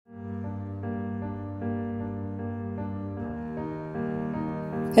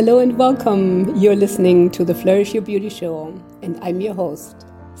Hello and welcome. You're listening to the Flourish Your Beauty Show, and I'm your host,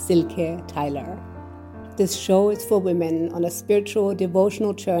 Silke Tyler. This show is for women on a spiritual,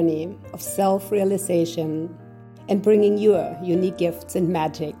 devotional journey of self-realization and bringing your unique gifts and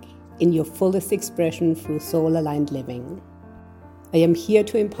magic in your fullest expression through soul-aligned living. I am here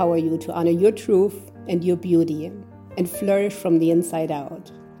to empower you to honor your truth and your beauty and flourish from the inside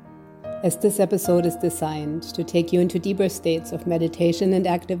out. As this episode is designed to take you into deeper states of meditation and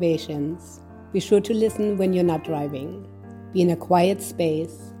activations, be sure to listen when you're not driving. Be in a quiet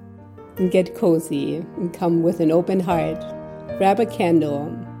space and get cozy and come with an open heart. Grab a candle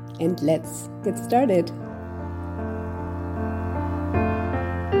and let's get started.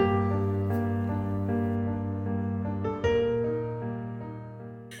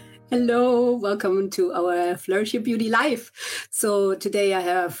 Hello, welcome to our Flourish Your Beauty Live. So today I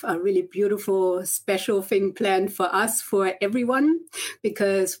have a really beautiful special thing planned for us, for everyone,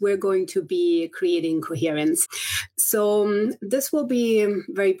 because we're going to be creating coherence. So this will be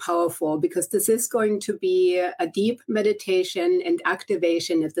very powerful because this is going to be a deep meditation and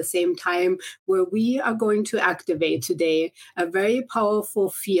activation at the same time, where we are going to activate today a very powerful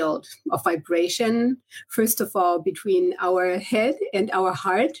field of vibration, first of all, between our head and our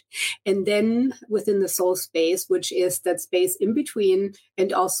heart. And then within the soul space, which is that space in between,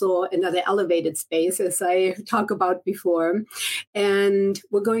 and also another elevated space, as I talked about before. And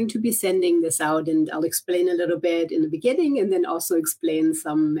we're going to be sending this out, and I'll explain a little bit in the beginning and then also explain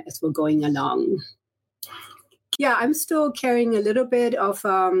some as we're going along. Yeah, I'm still carrying a little bit of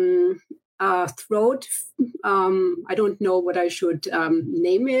throat. I don't know what I should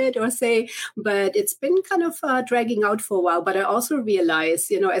name it or say, but it's been kind of dragging out for a while. But I also realize,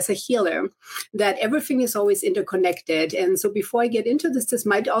 as a healer, that everything is always interconnected. And so before I get into this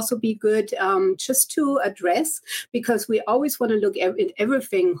might also be good just to address, because we always want to look at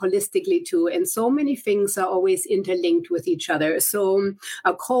everything holistically too. And so many things are always interlinked with each other. So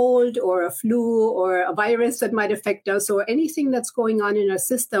a cold or a flu or a virus that might affect us, or anything that's going on in our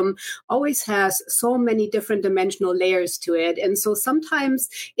system, always has so many different dimensional layers to it. And so sometimes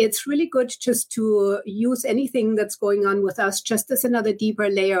it's really good just to use anything that's going on with us just as another deeper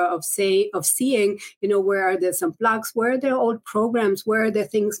layer of seeing, where are there some blocks, where are there old programs, where are there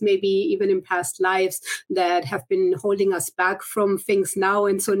things maybe even in past lives that have been holding us back from things now.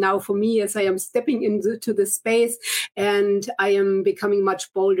 And so now for me, as I am stepping into this space and I am becoming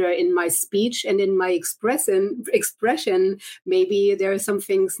much bolder in my speech and in my expression, maybe there are some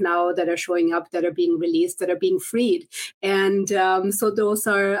things now that are showing up, that are being released, that are being freed. And so those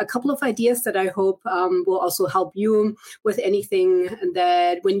are a couple of ideas that I hope will also help you with anything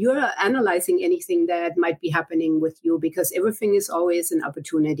that, when you're analyzing anything that might be happening with you, because everything is always an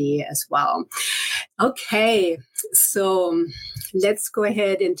opportunity as well. Okay, so let's go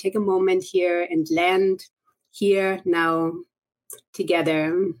ahead and take a moment here and land here now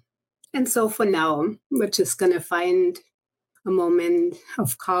together. And so for now, we're just going to find a moment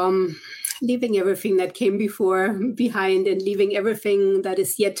of calm, leaving everything that came before behind and leaving everything that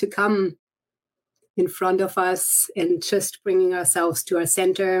is yet to come in front of us, and just bringing ourselves to our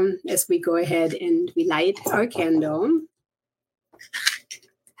center as we go ahead and we light our candle.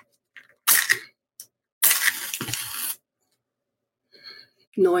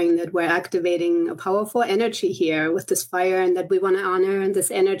 Knowing that we're activating a powerful energy here with this fire, and that we want to honor this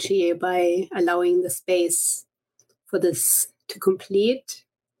energy by allowing the space for this to complete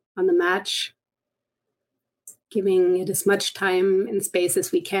on the match, giving it as much time and space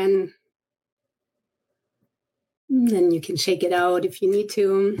as we can. And then you can shake it out if you need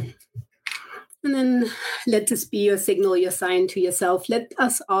to. And then let this be your signal, your sign to yourself. Let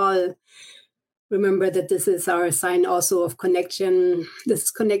us all remember that this is our sign also of connection. This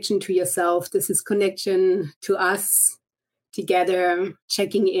is connection to yourself. This is connection to us together,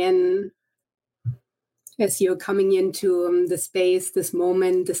 checking in as you're coming into the space, this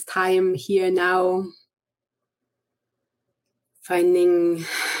moment, this time here now. Finding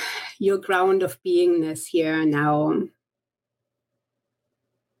your ground of beingness here now.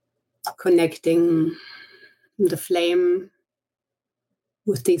 Connecting the flame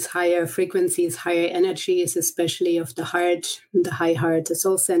with these higher frequencies, higher energies, especially of the heart, the high heart, the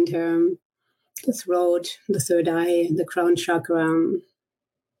soul center, the throat, the third eye, the crown chakra.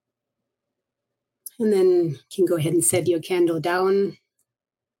 And then you can go ahead and set your candle down.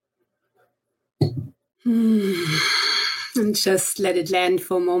 And just let it land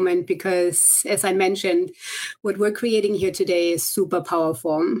for a moment, because as I mentioned, what we're creating here today is super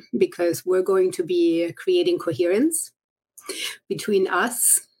powerful, because we're going to be creating coherence between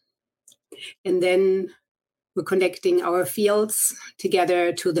us and then We're connecting our fields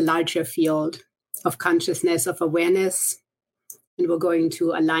together to the larger field of consciousness, of awareness, and we're going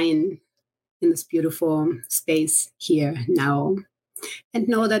to align in this beautiful space here now. And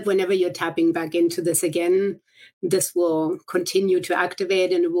know that whenever you're tapping back into this again, this will continue to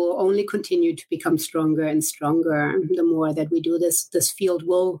activate, and it will only continue to become stronger and stronger. The more that we do this, this field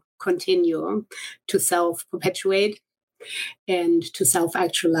will continue to self-perpetuate and to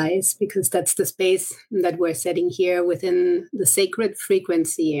self-actualize, because that's the space that we're setting here within the sacred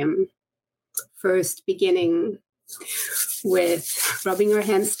frequency. First, beginning with rubbing our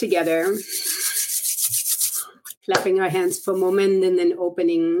hands together, clapping our hands for a moment, and then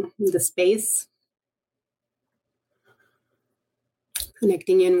opening the space,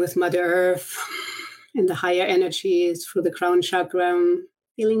 connecting in with Mother Earth and the higher energies through the crown chakra,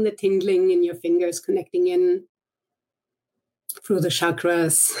 feeling the tingling in your fingers, connecting in through the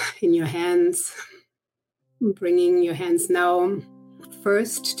chakras in your hands, bringing your hands now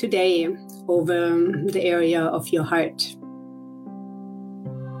first today over the area of your heart.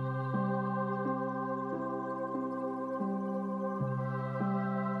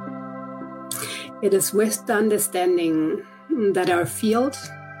 It is with the understanding that our field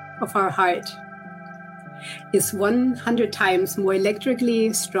of our heart is 100 times more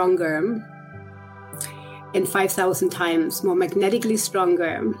electrically stronger and 5,000 times more magnetically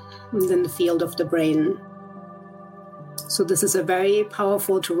stronger than the field of the brain. So this is a very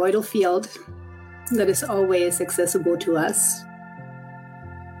powerful toroidal field that is always accessible to us.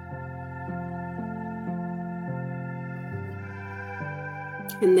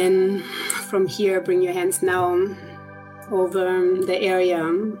 And then from here, bring your hands now over the area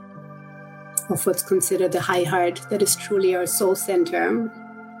of what's considered the high heart, that is truly our soul center.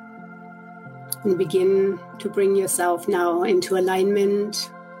 And begin to bring yourself now into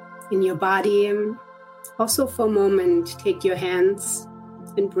alignment in your body. Also for a moment, take your hands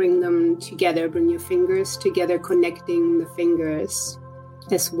and bring them together. Bring your fingers together, connecting the fingers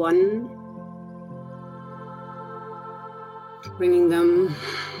as one. Bringing them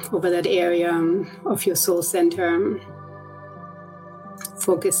over that area of your soul center.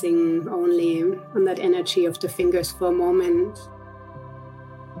 Focusing only on that energy of the fingers for a moment.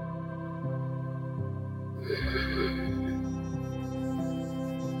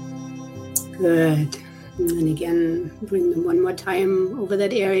 Good. And then again, bring them one more time over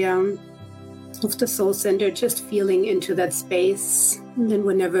that area of the soul center, just feeling into that space. And then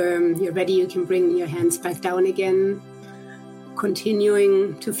whenever you're ready, you can bring your hands back down again,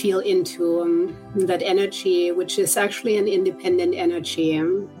 continuing to feel into that energy, which is actually an independent energy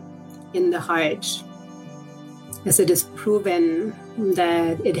in the heart, as it is proven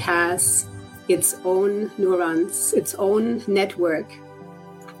that it has its own neurons, its own network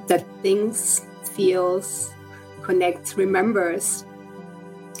that thinks, feels, connects, remembers,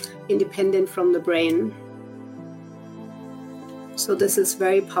 independent from the brain. So this is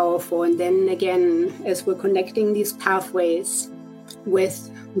very powerful. And then again, as we're connecting these pathways with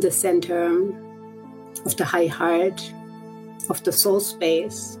the center of the high heart, of the soul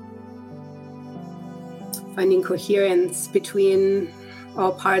space, finding coherence between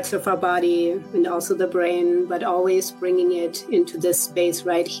all parts of our body and also the brain, but always bringing it into this space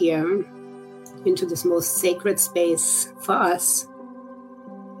right here, into this most sacred space for us.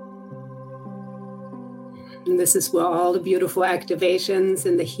 And this is where all the beautiful activations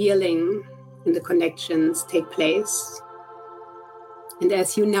and the healing and the connections take place. And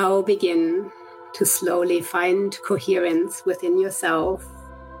as you now begin to slowly find coherence within yourself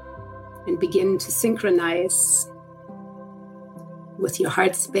and begin to synchronize with your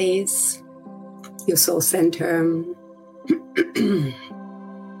heart space, your soul center,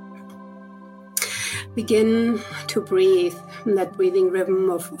 begin to breathe in that breathing rhythm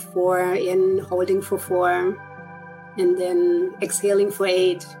of 4, in, holding for 4, and then exhaling for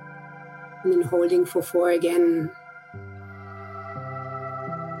 8, and then holding for 4 again.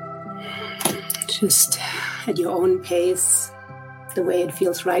 Just at your own pace, the way it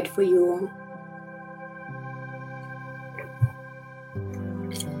feels right for you.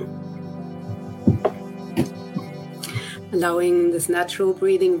 Allowing this natural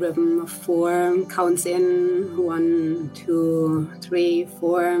breathing rhythm of 4 counts in, 1, 2, 3,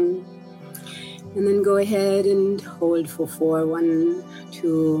 4. And then go ahead and hold for 4, 1,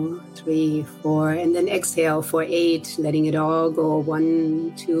 2, 3, 4. And then exhale for 8, letting it all go.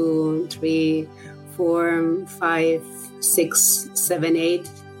 1, 2, 3, 4, 5, 6, 7, 8.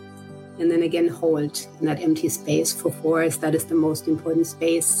 And then again hold in that empty space for 4, as that is the most important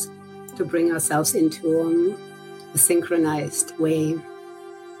space to bring ourselves into a synchronized way.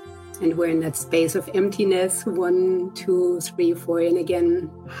 And we're in that space of emptiness. 1, 2, 3, 4. And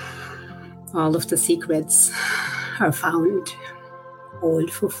again, all of the secrets are found.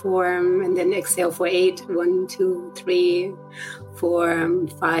 Hold for 4, and then exhale for 8. 1, 2, 3, 4,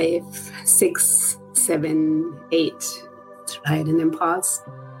 5, 6, 7, 8. That's right, and then pause.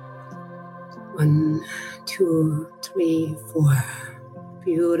 1, 2, 3, 4.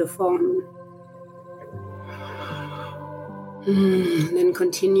 Beautiful. And then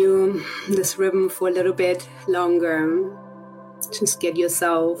continue this rhythm for a little bit longer. Just get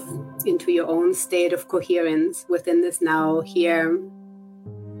yourself into your own state of coherence within this now, here.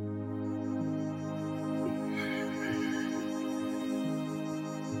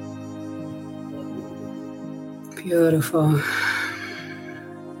 Beautiful.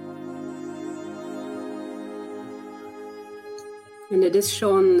 And it is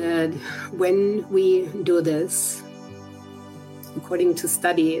shown that when we do this, according to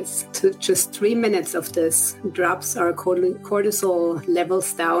studies, to just 3 minutes of this drops our cortisol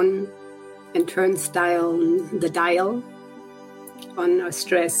levels down and turns the dial on our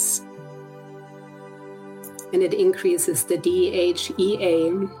stress. And it increases the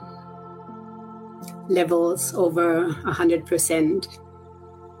DHEA levels over 100%.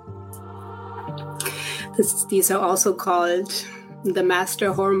 These are also called the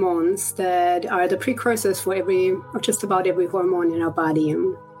master hormones that are the precursors for just about every hormone in our body.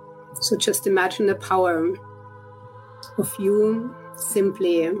 So just imagine the power of you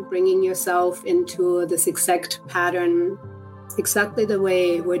simply bringing yourself into this exact pattern, exactly the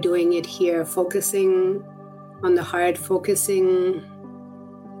way we're doing it here, focusing on the heart, focusing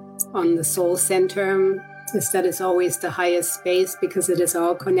on the soul center, as that is always the highest space because it is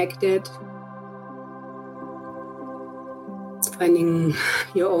all connected. Finding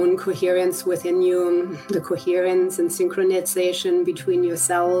your own coherence within you, the coherence and synchronization between your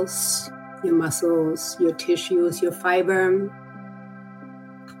cells, your muscles, your tissues, your fiber.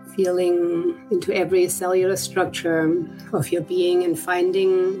 Feeling into every cellular structure of your being and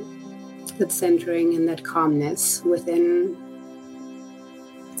finding that centering and that calmness within.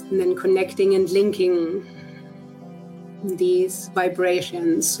 And then connecting and linking these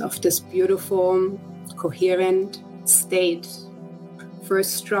vibrations of this beautiful, coherent state,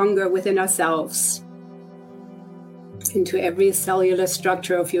 first stronger within ourselves, into every cellular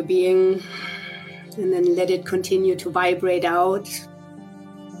structure of your being, and then let it continue to vibrate out,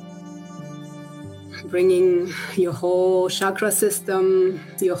 bringing your whole chakra system,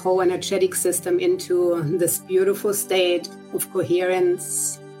 your whole energetic system into this beautiful state of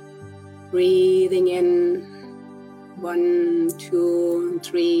coherence. Breathing in 1, 2,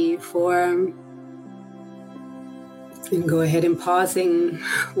 3, 4. And go ahead and pausing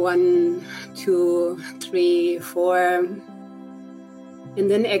 1, 2, 3, 4.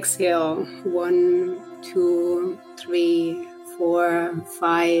 And then exhale 1, 2, 3, 4,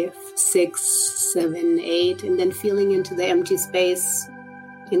 5, 6, 7, 8. And then feeling into the empty space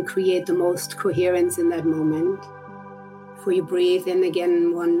and create the most coherence in that moment. Before you breathe in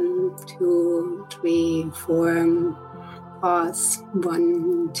again, 1, 2, 3, 4. Pause,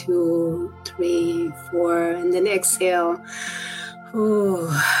 1, 2, 3, 4, and then exhale. 1,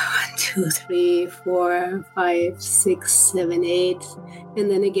 2, 3, 4, 5, 6, 7, 8,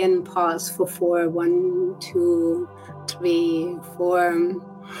 and then again pause for 4. 1, 2, 3, 4, and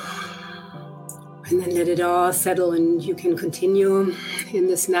then let it all settle, and you can continue in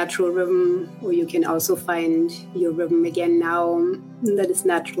this natural rhythm, or you can also find your rhythm again now that is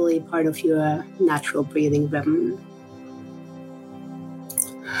naturally part of your natural breathing rhythm.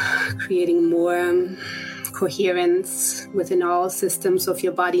 Creating more coherence within all systems of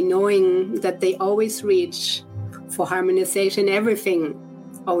your body, knowing that they always reach for harmonization. Everything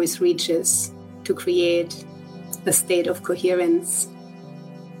always reaches to create a state of coherence.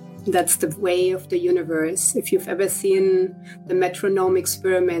 That's the way of the universe. If you've ever seen the metronome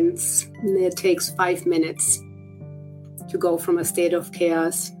experiments, it takes 5 minutes to go from a state of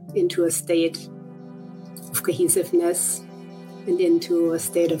chaos into a state of cohesiveness and into a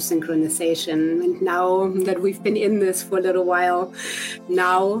state of synchronization. And now that we've been in this for a little while,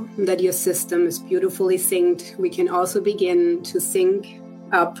 now that your system is beautifully synced, we can also begin to sync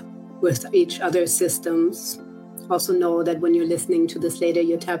up with each other's systems. Also know that when you're listening to this later,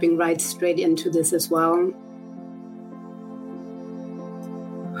 you're tapping right straight into this as well.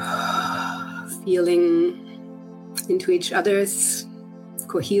 Feeling into each other's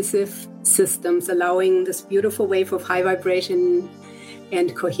cohesive systems, allowing this beautiful wave of high vibration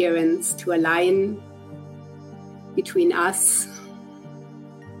and coherence to align between us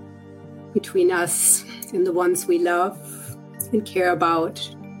and the ones we love and care about,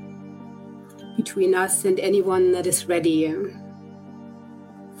 between us and anyone that is ready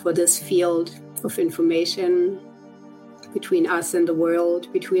for this field of information, between us and the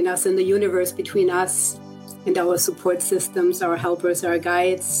world, between us and the universe, between us and our support systems, our helpers, our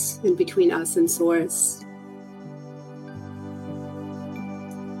guides, and between us and Source.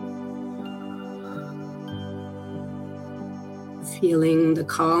 Feeling the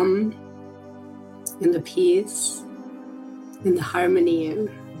calm and the peace and the harmony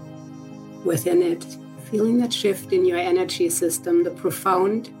within it. Feeling that shift in your energy system, the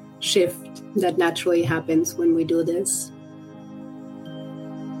profound shift that naturally happens when we do this.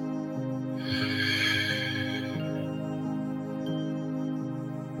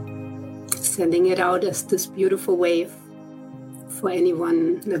 Sending it out as this beautiful wave for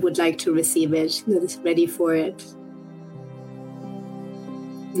anyone that would like to receive it, that is ready for it.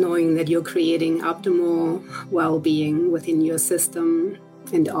 Knowing that you're creating optimal well-being within your system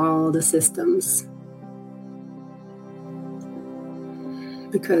and all the systems.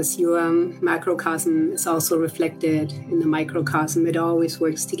 Because your macrocosm is also reflected in the microcosm. It always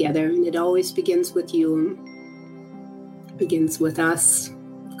works together, and it always begins with you. It begins with us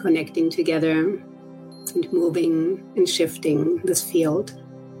connecting together and moving and shifting this field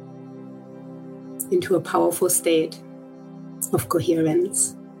into a powerful state of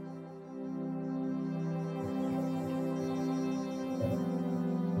coherence.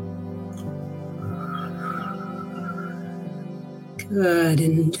 Good,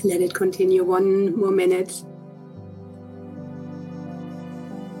 and let it continue 1 more minute.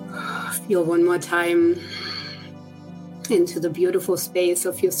 Feel one more time into the beautiful space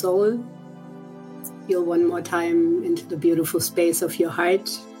of your soul. Feel one more time into the beautiful space of your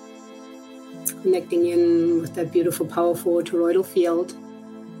heart, connecting in with that beautiful, powerful toroidal field.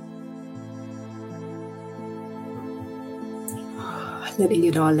 Letting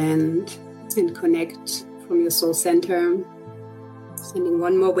it all land and connect from your soul center. Sending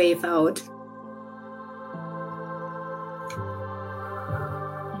one more wave out.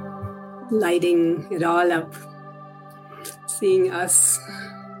 Lighting it all up. Seeing us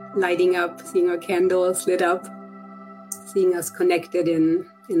lighting up, seeing our candles lit up, seeing us connected in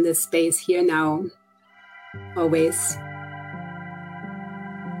this space here now, always.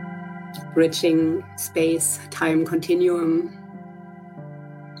 Bridging space, time continuum,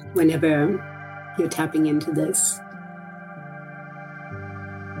 whenever you're tapping into this.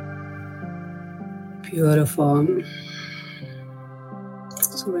 Beautiful.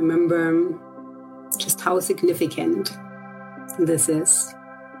 So remember just how significant this is.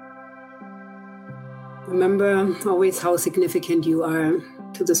 Remember always how significant you are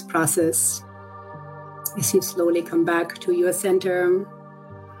to this process as you slowly come back to your center,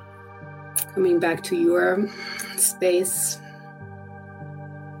 coming back to your space,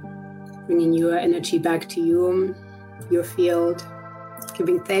 bringing your energy back to you, your field,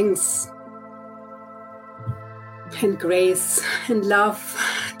 giving thanks and grace and love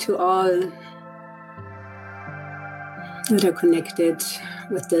to all that are connected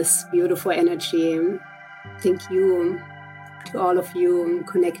with this beautiful energy. Thank you to all of you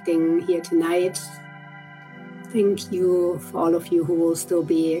connecting here tonight. Thank you for all of you who will still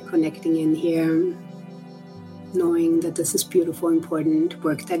be connecting in here, knowing that this is beautiful, important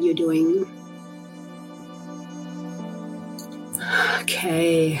work that you're doing.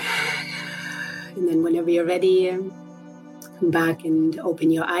 Okay. And then whenever you're ready, come back and open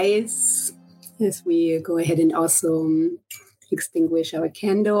your eyes as we go ahead and also extinguish our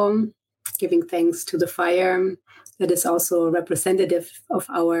candle, giving thanks to the fire that is also representative of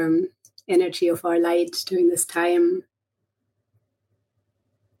our energy, of our light during this time.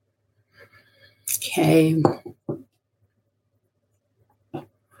 Okay.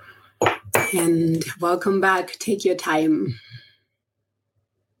 And welcome back. Take your time,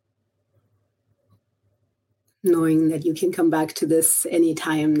 knowing that you can come back to this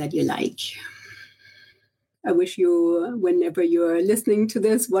anytime that you like. I wish you, whenever you're listening to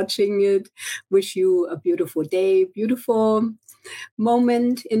this, watching it, wish you a beautiful day, beautiful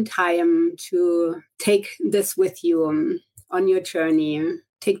moment in time to take this with you on your journey.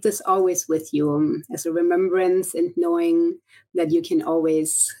 Take this always with you as a remembrance, and knowing that you can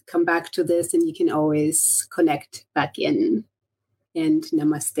always come back to this and you can always connect back in. And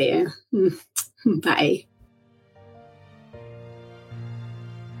namaste. Bye.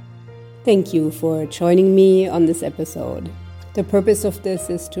 Thank you for joining me on this episode. The purpose of this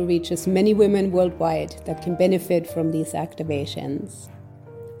is to reach as many women worldwide that can benefit from these activations.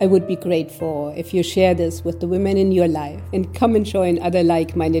 I would be grateful if you share this with the women in your life and come and join other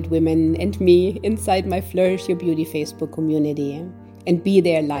like-minded women and me inside my Flourish Your Beauty Facebook community. and be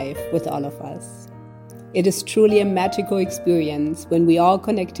there live with all of us. It is truly a magical experience when we all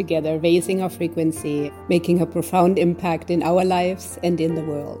connect together, raising our frequency, making a profound impact in our lives and in the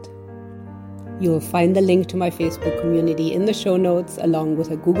world. You will find the link to my Facebook community in the show notes, along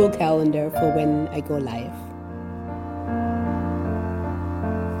with a Google Calendar for when I go live.